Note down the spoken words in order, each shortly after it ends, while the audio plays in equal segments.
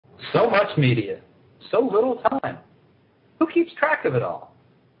So much media, so little time. Who keeps track of it all?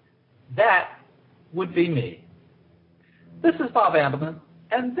 That would be me. This is Bob Andelman,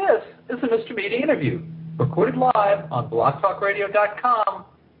 and this is a Mr. Media interview, recorded live on blogtalkradio.com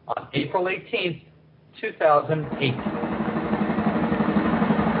on April 18th, 2008.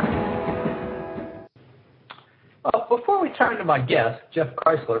 Before we turn to my guest, Jeff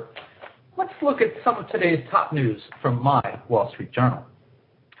Kreisler, let's look at some of today's top news from my Wall Street Journal.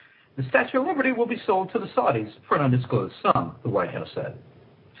 The Statue of Liberty will be sold to the Saudis for an undisclosed sum, the White House said.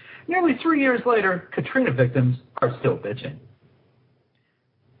 Nearly 3 years later, Katrina victims are still bitching.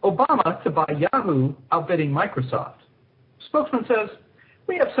 Obama to buy Yahoo outbidding Microsoft. Spokesman says,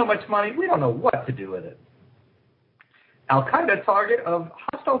 we have so much money, we don't know what to do with it. Al-Qaeda target of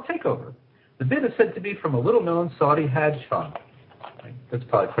hostile takeover. The bid is said to be from a little-known Saudi hedge fund. That's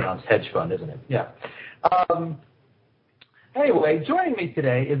probably pronounced hedge fund, isn't it? Yeah. Anyway, joining me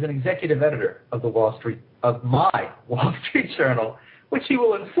today is an executive editor of my Wall Street Journal, which he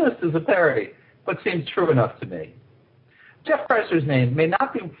will insist is a parody, but seems true enough to me. Jeff Kreisler's name may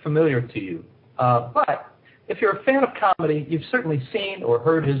not be familiar to you, but if you're a fan of comedy, you've certainly seen or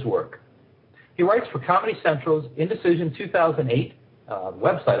heard his work. He writes for Comedy Central's Indecision 2008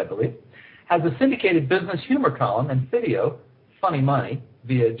 website, I believe, has a syndicated business humor column and video, Funny Money,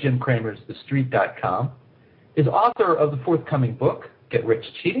 via Jim Cramer's TheStreet.com, is author of the forthcoming book, Get Rich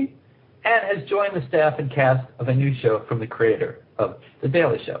Cheating, and has joined the staff and cast of a new show from the creator of The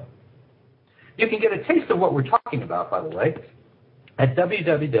Daily Show. You can get a taste of what we're talking about, by the way, at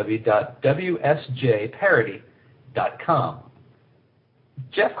www.wsjparody.com.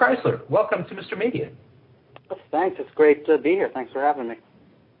 Jeff Kreisler, welcome to Mr. Media. Thanks. It's great to be here. Thanks for having me.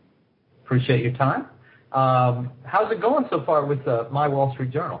 Appreciate your time. How's it going so far with My Wall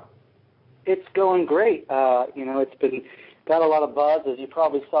Street Journal? It's going great. It's been got a lot of buzz. As you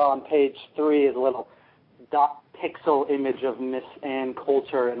probably saw on page 3 is a little dot pixel image of Miss Ann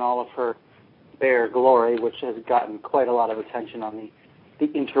Coulter in all of her bare glory, which has gotten quite a lot of attention on the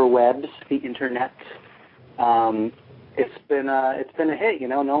interwebs, the internet. It's been a hit.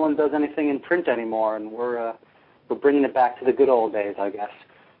 No one does anything in print anymore, and we're bringing it back to the good old days, I guess.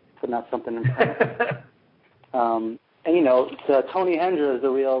 Putting out something in print. Tony Hendra is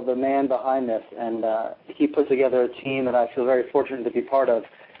the man behind this, and he put together a team that I feel very fortunate to be part of.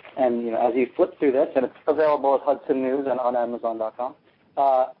 And as you flip through this, and it's available at Hudson News and on Amazon.com,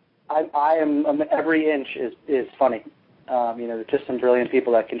 I am every inch is funny. There's just some brilliant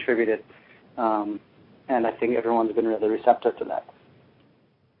people that contributed, and I think everyone's been really receptive to that.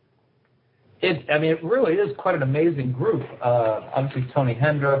 It really is quite an amazing group. Obviously, Tony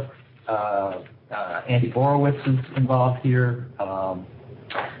Hendra, Andy Borowitz is involved here.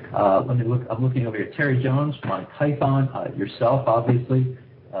 Let me look. I'm looking over here. Terry Jones, Monty Python, yourself, obviously,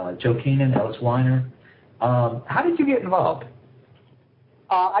 Joe Keenan, Ellis Weiner. How did you get involved?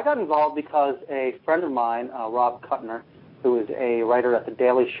 I got involved because a friend of mine, Rob Kuttner, who is a writer at The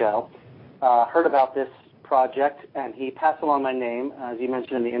Daily Show, heard about this project, and he passed along my name. As you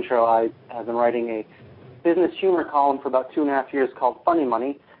mentioned in the intro, I have been writing a business humor column for about 2.5 years called Funny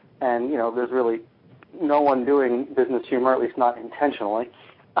Money, and there's really no one doing business humor, at least not intentionally.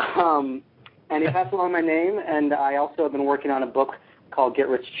 And he passed along my name, and I also have been working on a book called Get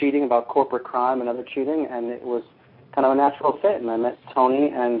Rich Cheating about corporate crime and other cheating, and it was kind of a natural fit. And I met Tony,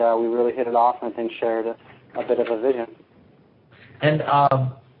 and we really hit it off, and I think shared a bit of a vision. And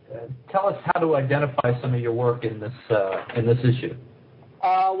tell us how to identify some of your work in this issue.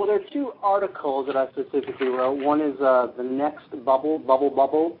 Well, there are 2 articles that I specifically wrote. One is the next bubble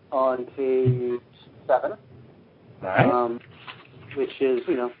on page 7, right. Which is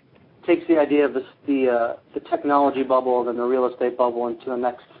takes the idea of the technology bubble and then the real estate bubble into the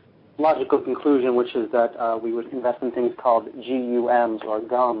next logical conclusion, which is that we would invest in things called GUMs or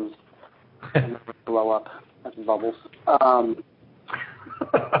gums and blow up as bubbles.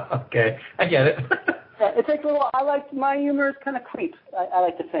 Okay, I get it. It takes a little. My humor is kind of creep. I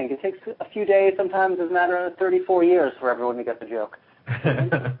like to think it takes a few days, sometimes it's a matter of 34 years for everyone to get the joke.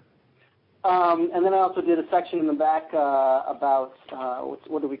 And then I also did a section in the back about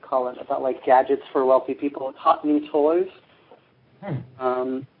what do we call it? About like gadgets for wealthy people, hot new toys.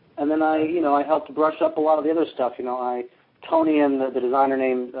 And then I helped brush up a lot of the other stuff. Tony and the designer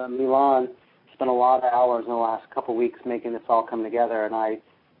named Milan spent a lot of hours in the last couple of weeks making this all come together, and I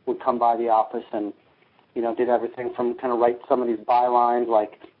would come by the office and did everything from kind of write some of these bylines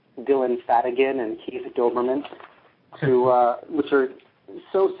like Dylan Fadigan and Keith Doberman to which are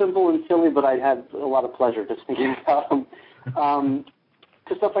so simple and silly, but I had a lot of pleasure just thinking about them.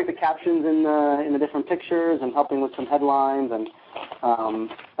 To stuff like the captions in the different pictures and helping with some headlines and I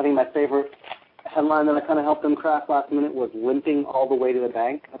think my favorite headline that I kind of helped them craft last minute was "Limping All the Way to the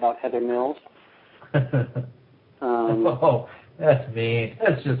Bank" about Heather Mills. Oh, that's mean.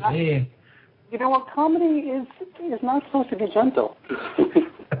 That's just mean. You know what? Comedy is not supposed to be gentle.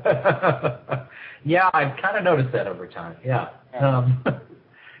 Yeah, I've kind of noticed that over time. Yeah. Now,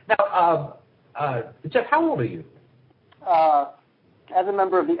 Jeff, how old are you? As a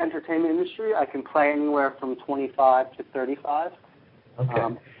member of the entertainment industry, I can play anywhere from 25 to 35.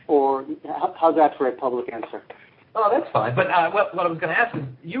 Okay. Or how's that for a public answer? Oh, that's fine. But what I was going to ask is,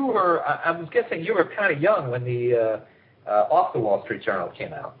 you were, I was guessing you were kind of young when the Off the Wall Street Journal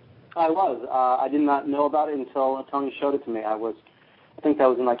came out. I was. I did not know about it until Tony showed it to me. I think that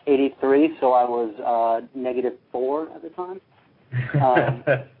was in like 83, so I was -4 at the time.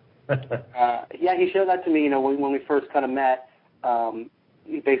 Yeah, he showed that to me, when we first kind of met.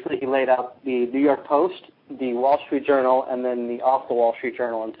 He laid out the New York Post, the Wall Street Journal, and then the Off the Wall Street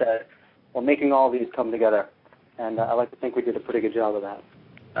Journal, and said, "We're making all these come together." And I like to think we did a pretty good job of that.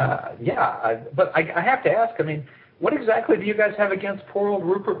 But I have to ask, I mean, what exactly do you guys have against poor old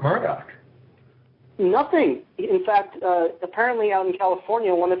Rupert Murdoch? Nothing. In fact, apparently out in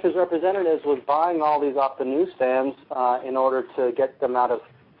California, one of his representatives was buying all these off the newsstands in order to get them out of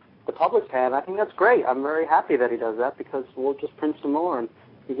the public's hand. I think that's great. I'm very happy that he does that because we'll just print some more and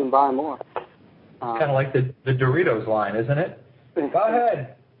you can buy more. Kind of like the Doritos line, isn't it? Go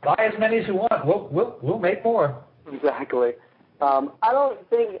ahead, buy as many as you want. We'll make more. Exactly. I don't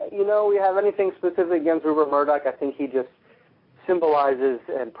think we have anything specific against Rupert Murdoch. I think he just symbolizes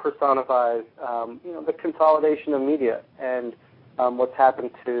and personifies the consolidation of media and what's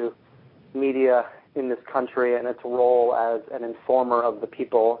happened to media in this country and its role as an informer of the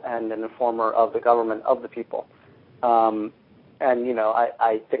people and an informer of the government of the people.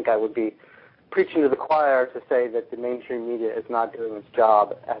 I think I would be preaching to the choir to say that the mainstream media is not doing its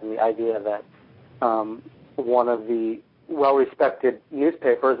job, and the idea that one of the well-respected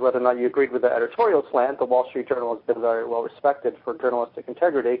newspapers, whether or not you agreed with the editorial slant, the Wall Street Journal has been very well-respected for journalistic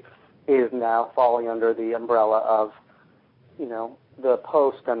integrity, is now falling under the umbrella of, the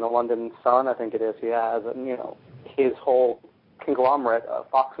Post and the London Sun, I think it is, he has, and, his whole conglomerate of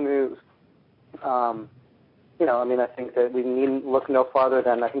Fox News. I think that we needn't look no farther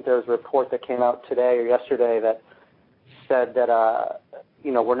than, I think there was a report that came out today or yesterday that said that,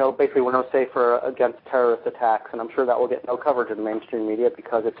 we're no safer against terrorist attacks, and I'm sure that will get no coverage in the mainstream media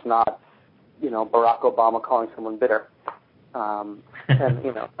because it's not, Barack Obama calling someone bitter. I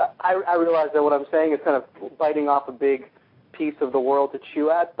realize that what I'm saying is kind of biting off a big piece of the world to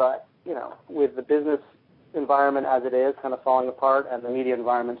chew at, but, with the business environment as it is kind of falling apart and the media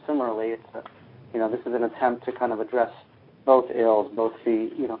environment similarly, it's this is an attempt to kind of address both ills, both the,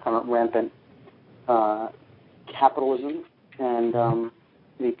 kind of rampant capitalism and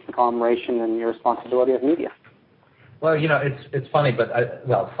the conglomeration and irresponsibility of media. Well, it's funny, but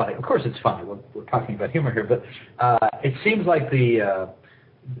funny. Of course, it's funny. We're talking about humor here, but it seems like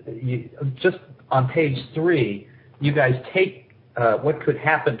just on page 3, you guys take what could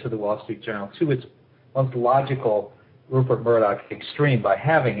happen to the Wall Street Journal to its most logical Rupert Murdoch extreme by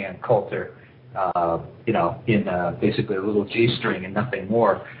having Ann Coulter, in basically a little G-string and nothing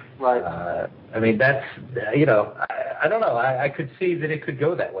more. Right. That's, I don't know. I could see that it could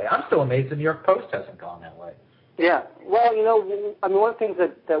go that way. I'm still amazed the New York Post hasn't gone that way. Yeah. Well, one of the things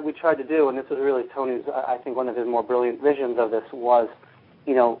that we tried to do, and this was really Tony's, I think one of his more brilliant visions of this was,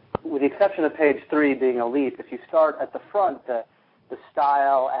 with the exception of page 3 being a leap, if you start at the front, the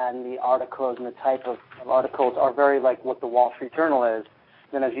style and the articles and the type of articles are very like what the Wall Street Journal is.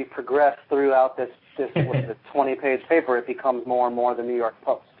 Then as you progress throughout this 20-page paper, it becomes more and more the New York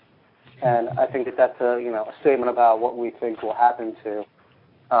Post. And I think that's a statement about what we think will happen to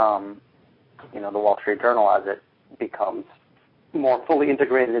the Wall Street Journal as it becomes more fully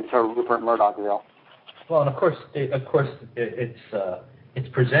integrated into Rupert Murdochville. Well, and of course it's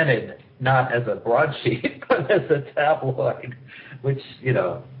presented not as a broadsheet but as a tabloid, which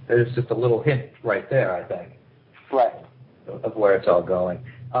there's just a little hint right there, I think. Right. Of where it's all going.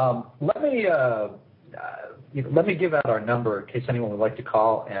 Let me give out our number in case anyone would like to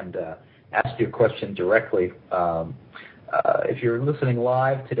call and ask you a question directly. If you're listening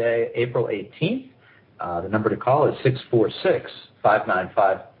live today, April 18th, the number to call is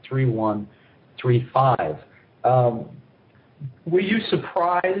 646-595-3135. Were you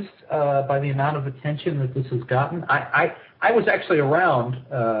surprised by the amount of attention that this has gotten? I was actually around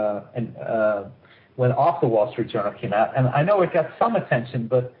when Off the Wall Street Journal came out, and I know it got some attention,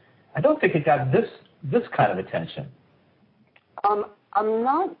 but I don't think it got this kind of attention. I'm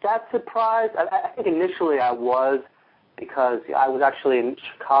not that surprised. I think initially I was, because I was actually in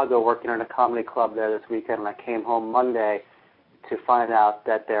Chicago working in a comedy club there this weekend, and I came home Monday to find out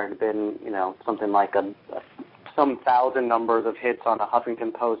that there had been, something like some thousand numbers of hits on a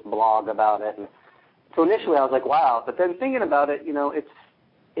Huffington Post blog about it. And so initially I was like, wow. But then thinking about it,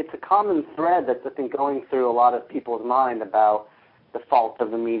 it's a common thread that's, I think, going through a lot of people's mind about the fault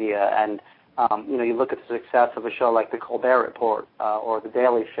of the media. And, you look at the success of a show like The Colbert Report or The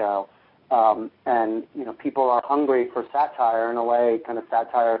Daily Show, and, people are hungry for satire. In a way, kind of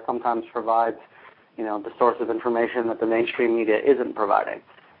satire sometimes provides, the source of information that the mainstream media isn't providing.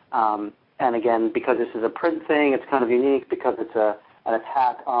 And again, because this is a print thing, it's kind of unique because it's an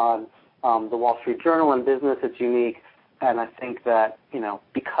attack on the Wall Street Journal and business. It's unique. And I think that,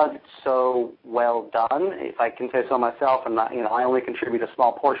 because it's so well done, if I can say so myself, and not, I only contribute a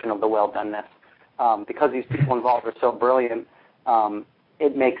small portion of the well-doneness, because these people involved are so brilliant,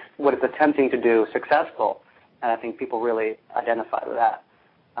 it makes what it's attempting to do successful. And I think people really identify with that.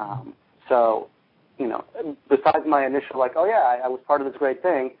 So, besides my initial, like, oh, yeah, I was part of this great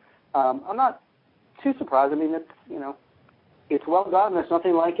thing, I'm not too surprised. I mean, it's well done. There's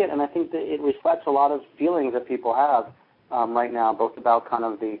nothing like it. And I think that it reflects a lot of feelings that people have right now, both about kind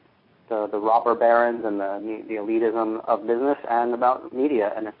of the robber barons and the elitism of business, and about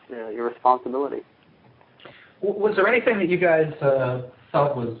media and its irresponsibility. Was there anything that you guys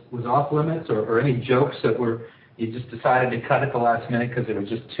felt was off limits, or any jokes that you just decided to cut at the last minute because it was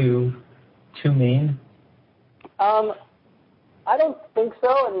just too mean? I don't think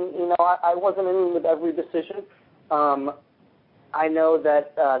so, and I wasn't in with every decision. I know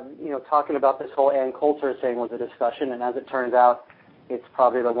that talking about this whole Ann Coulter thing was a discussion, and as it turns out, it's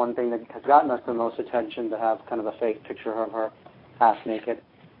probably the one thing that has gotten us the most attention, to have kind of a fake picture of her half naked.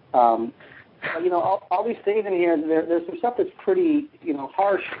 But, all these things in here, there's some stuff that's pretty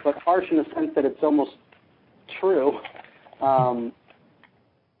harsh, but harsh in the sense that it's almost true. And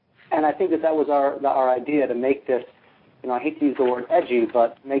I think that was our idea, to make this, I hate to use the word edgy,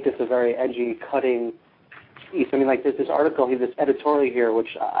 but make this a very edgy, cutting piece. I mean, like, there's this article, this editorial here,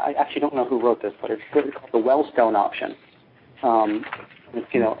 which I actually don't know who wrote this, but it's called The Wellstone Option. It's,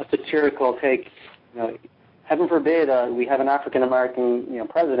 a satirical take, heaven forbid we have an African-American,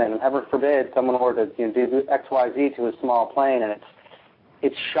 president, and heaven forbid someone were to do X, Y, Z to a small plane, and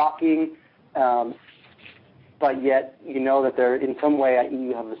it's shocking, but yet that there, in some way,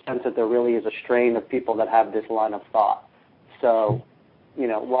 you have the sense that there really is a strain of people that have this line of thought. So,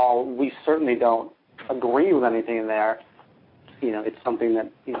 while we certainly don't agree with anything in there, it's something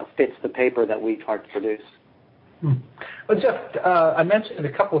that fits the paper that we try to produce. Well, Jeff, I mentioned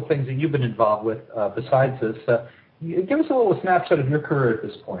a couple of things that you've been involved with besides this. Give us a little snapshot of your career at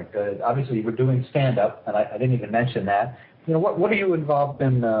this point. Obviously, you were doing stand-up, and I didn't even mention that. What are you involved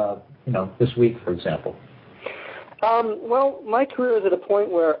in, this week, for example? Well, my career is at a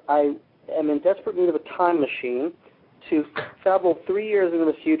point where I am in desperate need of a time machine to travel 3 years into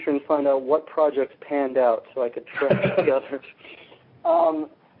the future and find out what projects panned out so I could track the others.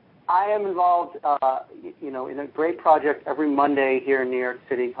 I am involved, in a great project every Monday here in New York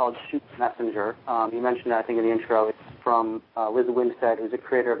City called Shoot Messenger. You mentioned that, I think, in the intro. It's from Liz Winstead, who's a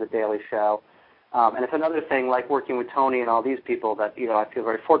creator of The Daily Show. And it's another thing, like working with Tony and all these people, that I feel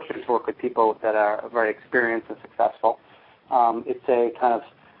very fortunate to work with people that are very experienced and successful.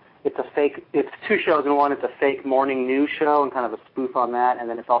 It's two shows in one. It's a fake morning news show and kind of a spoof on that, and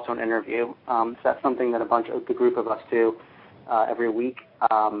then it's also an interview. So that's something that the group of us do every week.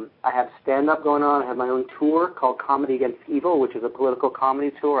 I have stand-up going on. I have my own tour called Comedy Against Evil, which is a political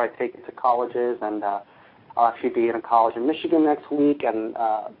comedy tour. I take it to colleges, and I'll actually be in a college in Michigan next week, and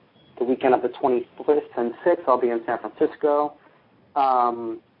the weekend of the 25th and 6th, I'll be in San Francisco.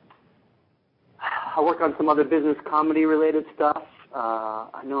 I work on some other business comedy-related stuff.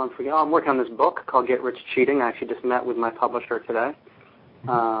 I know I'm forgetting. I'm working on this book called Get Rich Cheating. I actually just met with my publisher today.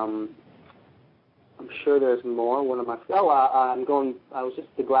 I'm sure there's more. I was just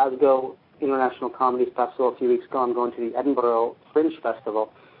at the Glasgow International Comedy Festival a few weeks ago. I'm going to the Edinburgh Fringe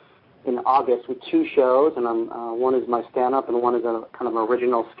Festival in August with two shows, and one is my stand-up, and one is a kind of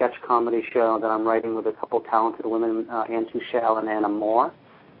original sketch comedy show that I'm writing with a couple talented women, Anne Touchel and Anna Moore.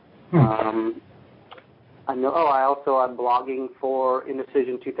 I'm blogging for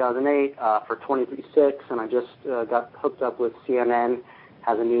Indecision 2008 for 23/6, and I just got hooked up with CNN,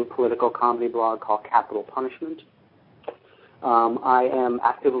 has a new political comedy blog called Capital Punishment. I am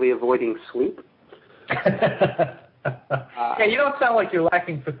actively avoiding sleep. Yeah, you don't sound like you're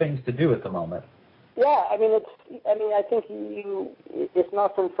lacking for things to do at the moment. Yeah, I think it's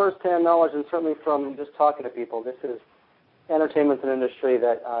not from first-hand knowledge, and certainly from just talking to people. This is entertainment's an industry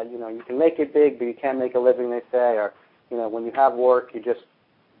that you can make it big, but you can't make a living, they say, or when you have work, you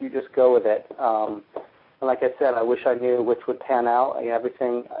just go with it. And like I said, I wish I knew which would pan out.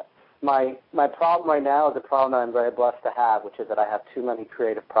 Everything. My problem right now is a problem that I'm very blessed to have, which is that I have too many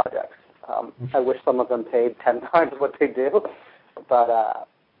creative projects. I wish some of them paid 10 times what they do, but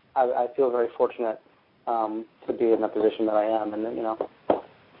I feel very fortunate to be in the position that I am, and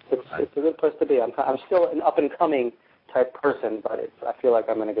it's a good place to be. I'm still an up and coming type person, but I feel like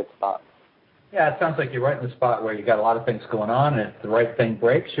I'm in a good spot. Yeah, it sounds like you're right in the spot where you got a lot of things going on, and if the right thing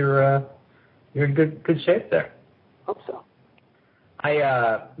breaks, you're in good shape there. Hope so.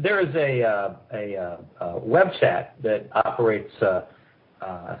 There is a web chat that operates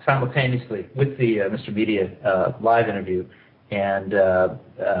simultaneously with the Mr. Media live interview, and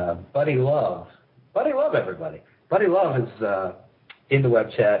Buddy Love, everybody. Buddy Love is in the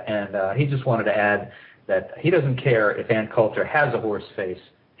web chat, and he just wanted to add that he doesn't care if Ann Coulter has a horse face.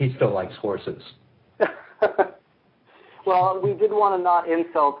 He still likes horses. Well, we did want to not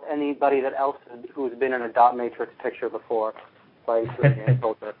insult anybody who's been in a dot matrix picture before, by Ann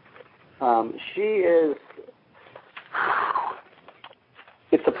Coulter. She is.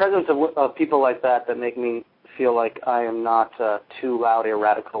 It's the presence of people like that make me feel like I am not too loud a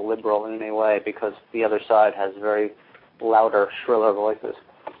radical liberal in any way, because the other side has very louder, shriller voices.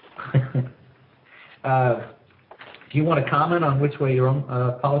 Do you want to comment on which way your own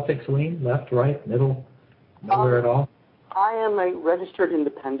politics lean? Left, right, middle, nowhere at all? I am a registered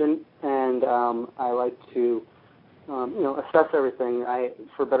independent, and I like to, assess everything.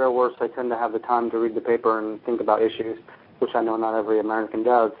 For better or worse, I tend to have the time to read the paper and think about issues, which I know not every American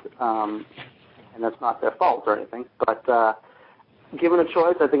does, and that's not their fault or anything. But given a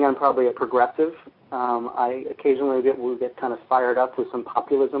choice, I think I'm probably a progressive. I occasionally will get kind of fired up with some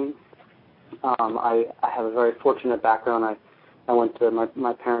populism. I have a very fortunate background. I went to,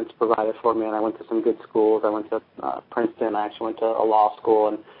 my parents provided for me, and I went to some good schools. I went to Princeton. I actually went to a law school,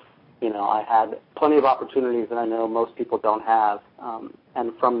 and, I had plenty of opportunities that I know most people don't have.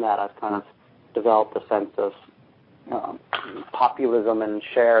 And from that, I've kind of developed a sense of populism and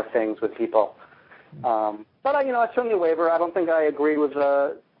share things with people. But I certainly waver. I don't think I agree with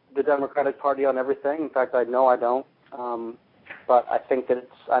the Democratic Party on everything. In fact, I know I don't. But I think that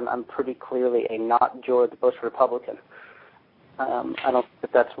I'm pretty clearly a not George Bush Republican. I don't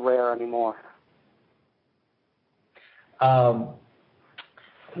think that's rare anymore.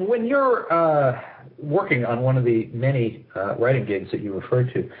 When you're working on one of the many writing gigs that you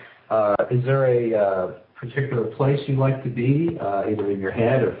referred to, is there a particular place you like to be, either in your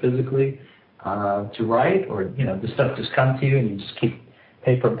head or physically, to write, or the stuff just comes to you and you just keep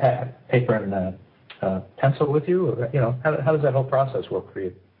paper and pencil with you, or how does that whole process work for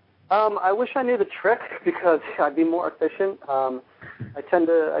you? I wish I knew the trick, because I'd be more efficient. I tend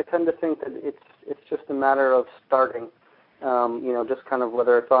to think that it's just a matter of starting. Just kind of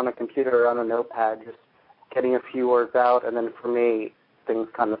whether it's on a computer or on a notepad, just getting a few words out, and then for me, things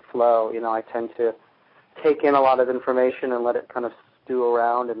kind of flow. I tend to take in a lot of information and let it kind of stew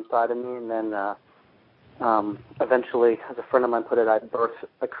around inside of me, and then eventually, as a friend of mine put it, I birthed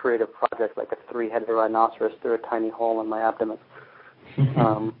a creative project like a 3-headed rhinoceros through a tiny hole in my abdomen.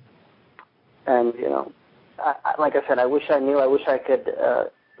 And, like I said, I wish I knew. I wish I could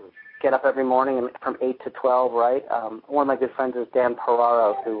get up every morning and from 8 to 12, right? One of my good friends is Dan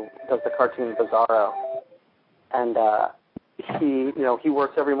Peraro, who does the cartoon Bizarro. And he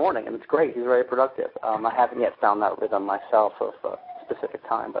works every morning, and it's great. He's very productive. I haven't yet found that rhythm myself of a specific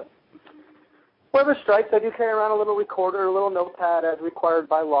time, but whatever strikes, I do carry around a little recorder, a little notepad as required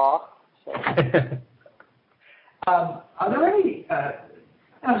by law. So. Are there any...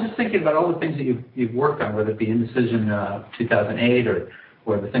 I was just thinking about all the things that you've worked on, whether it be Indecision 2008 or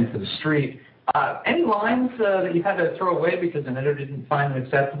The Thing for the Street. Any lines that you had to throw away because an editor didn't find them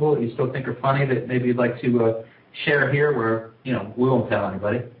acceptable that you still think are funny that maybe you'd like to share here where, we won't tell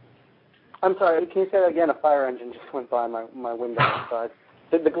anybody? I'm sorry, can you say that again? A fire engine just went by my window outside.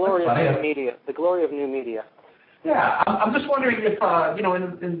 The glory of new media. The glory of new media. Yeah, I'm just wondering if,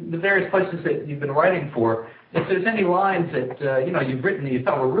 in the various places that you've been writing for, if there's any lines that, you've written that you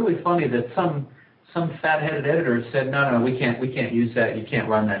thought were really funny that some fat-headed editor said, no, we can't use that, you can't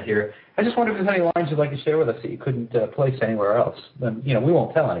run that here. I just wonder if there's any lines you'd like to share with us that you couldn't place anywhere else. Then, we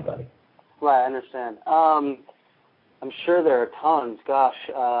won't tell anybody. Right, I understand. I'm sure there are tons. Gosh,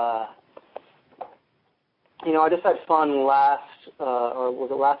 I just had fun last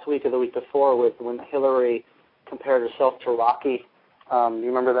week or the week before when Hillary compared herself to Rocky. You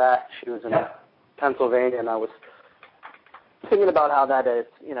remember that? She was in Pennsylvania, and I was thinking about how that is,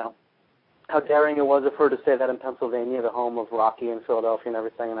 how daring it was of her to say that in Pennsylvania, the home of Rocky and Philadelphia and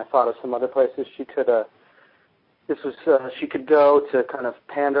everything. And I thought of some other places she could this was she could go to kind of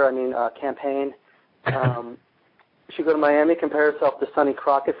campaign. She could go to Miami, compare herself to Sonny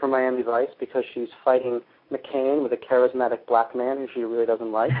Crockett from Miami Vice because she's fighting McCain with a charismatic black man who she really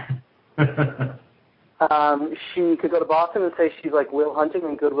doesn't like. She could go to Boston and say she's like Will Hunting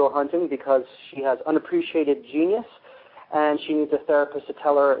in Good Will Hunting because she has unappreciated genius, and she needs a therapist to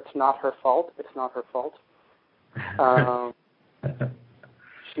tell her it's not her fault. It's not her fault.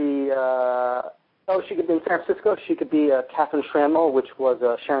 She could be in San Francisco. She could be Catherine Schrammel, which was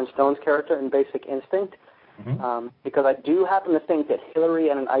Sharon Stone's character in Basic Instinct. Mm-hmm. Because I do happen to think that Hillary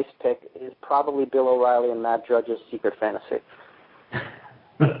and an ice pick is probably Bill O'Reilly and Matt Judge's secret fantasy.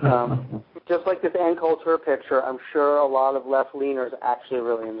 Just like this Ann Coulter picture, I'm sure a lot of left-leaners actually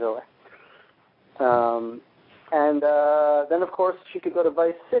really enjoy. And then, of course, she could go to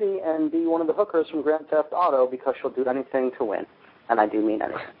Vice City and be one of the hookers from Grand Theft Auto because she'll do anything to win. And I do mean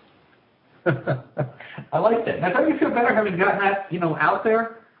anything. I like that. Now, don't you feel better having gotten that, out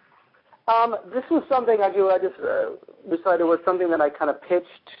there? This was something I just decided was something that I kind of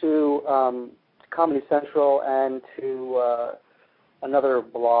pitched to Comedy Central and to another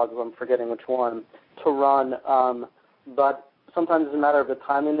blog, I'm forgetting which one, to run. But sometimes it's a matter of the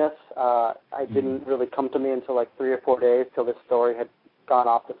timeliness. I didn't really come to me until like 3 or 4 days till this story had gone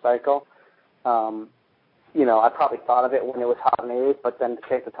off the cycle. I probably thought of it when it was hot news, but then to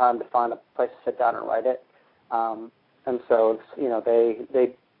take the time to find a place to sit down and write it. And so,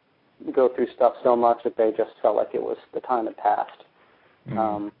 they go through stuff so much that they just felt like it was the time had passed.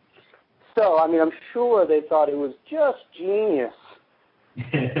 Mm-hmm. I'm sure they thought it was just genius.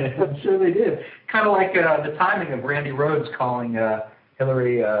 I'm sure they did. Kind of like the timing of Randy Rhoads calling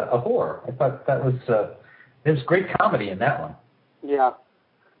Hillary a whore. I thought that was there was great comedy in that one. Yeah.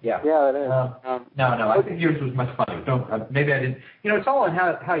 Yeah. Yeah, it is. No. I think yours was much funnier. Maybe I didn't. It's all in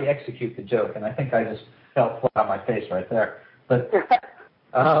how you execute the joke, and I think I just fell flat on my face right there. But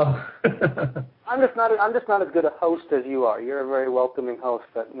I'm just not as good a host as you are. You're a very welcoming host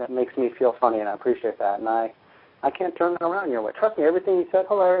that makes me feel funny, and I appreciate that. And I can't turn it around your way. Trust me, everything you said,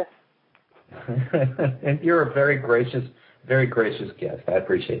 hilarious. And you're a very gracious guest. I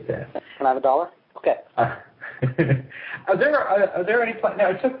appreciate that. Can I have $1? Okay. Are there any plans? Now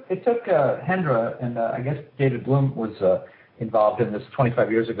it took Hendra and I guess David Bloom was involved in this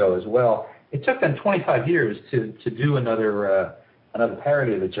 25 years ago as well. It took them 25 years to do another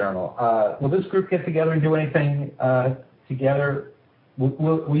parody of the Journal. Will this group get together and do anything together?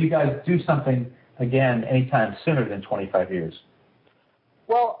 Will you guys do something again anytime sooner than 25 years?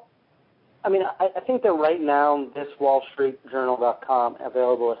 Well, I think that right now this WallStreetJournal.com,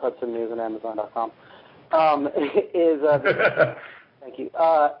 available at Hudson News and Amazon.com, thank you,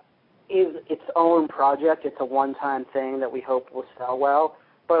 is its own project. It's a one-time thing that we hope will sell well.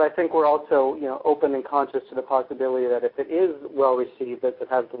 But I think we're also, open and conscious to the possibility that if it is well received, as it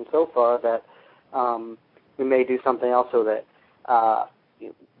has been so far, that we may do something else so that,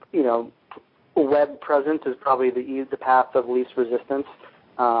 web presence is probably the path of least resistance.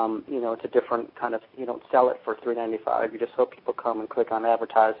 It's a different kind of, you don't sell it for $3.95. You just hope people come and click on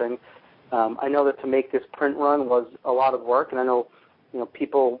advertising. I know that to make this print run was a lot of work, and I know,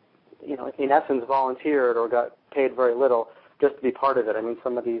 people, in essence volunteered or got paid very little just to be part of it.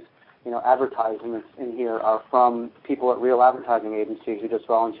 Some of these, advertisements in here are from people at real advertising agencies who just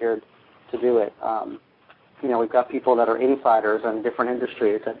volunteered to do it. We've got people that are insiders in different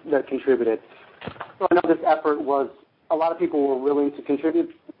industries that contributed. So I know this effort was, a lot of people were willing to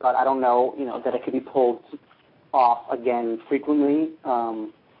contribute, but I don't know, that it could be pulled off again frequently.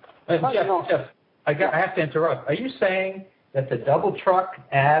 Jeff, I have to interrupt. Are you saying that the double truck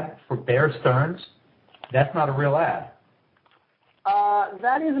ad for Bear Stearns, that's not a real ad?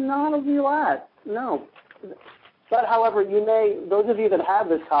 That is not a real ad, no. But, however, those of you that have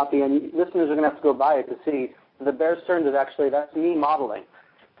this copy, and listeners are going to have to go buy it to see, the Bear Stearns is actually, that's me modeling.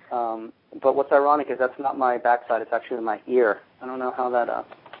 But what's ironic is that's not my backside, it's actually my ear. I don't know how that...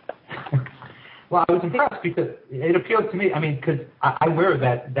 Well, I was impressed because it appealed to me. Because I wear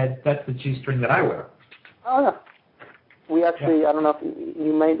that's the G-string that I wear. Oh, yeah. We actually, I don't know if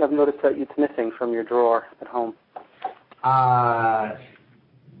you might have noticed that it's missing from your drawer at home. Yeah,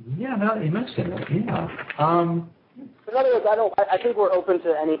 now that you mentioned it, yeah. In other words, I think we're open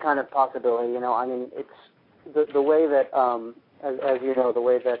to any kind of possibility, It's the way that, as you know, the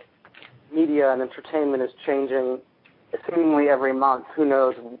way that media and entertainment is changing seemingly every month. Who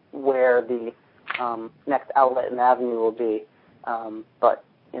knows where the next outlet and avenue will be. But,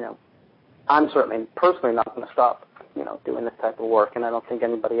 I'm certainly personally not going to stop, doing this type of work, and I don't think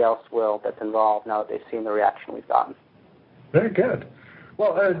anybody else will that's involved now that they've seen the reaction we've gotten. Very good.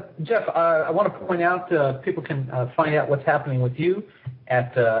 Well, Jeff, I want to point out people can find out what's happening with you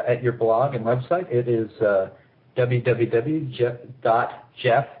at your blog and website. It is www.jeff,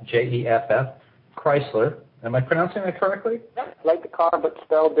 Jeff, Kreisler. Am I pronouncing that correctly? Yep, like the car, but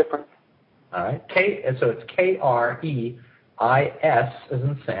spelled different. All right. So it's Kreis, as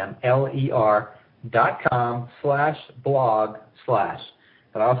in Sam, LER.com/blog/.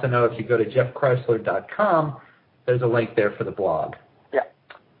 But I also know if you go to jeffkreisler.com, there's a link there for the blog. Yeah.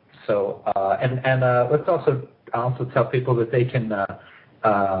 So let's also tell people that they can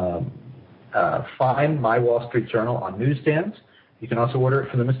find My Wall Street Journal on newsstands. You can also order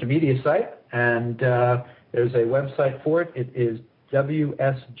it from the Mr. Media site, and there's a website for it. It is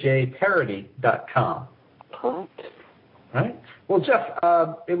wsjparody.com. All right. Well, Jeff,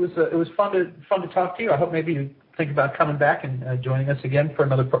 it was fun to talk to you. I hope maybe you think about coming back and joining us again for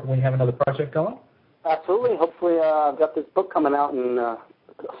when you have another project going. Absolutely. Hopefully, I've got this book coming out in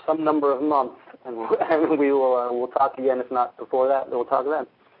some number of months, and we will we'll talk again. If not before that, we'll talk then.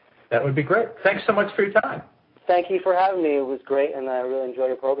 That would be great. Thanks so much for your time. Thank you for having me. It was great, and I really enjoyed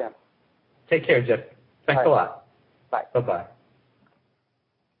your program. Take care, Jeff. Thanks a lot. Bye. Bye-bye.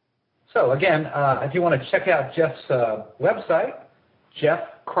 So, again, if you want to check out Jeff's website,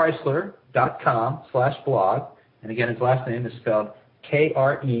 jeffkreisler.com/blog. And, again, his last name is spelled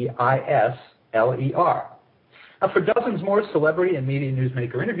Kreisler. Now, for dozens more celebrity and media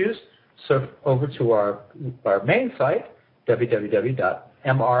newsmaker interviews, surf over to our main site,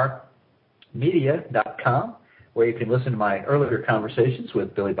 www.mrmedia.com, where you can listen to my earlier conversations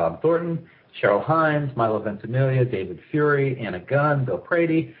with Billy Bob Thornton, Cheryl Hines, Milo Ventimiglia, David Fury, Anna Gunn, Bill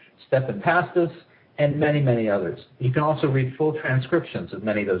Prady, Stephan Pastis, and many, many others. You can also read full transcriptions of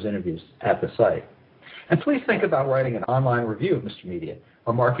many of those interviews at the site. And please think about writing an online review of Mr. Media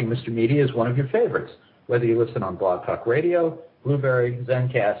or marking Mr. Media as one of your favorites, whether you listen on Blog Talk Radio, Blueberry,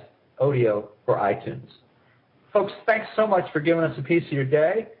 Zencast, Odeo, or iTunes. Folks, thanks so much for giving us a piece of your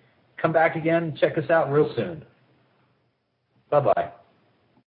day. Come back again and check us out real soon. Bye-bye.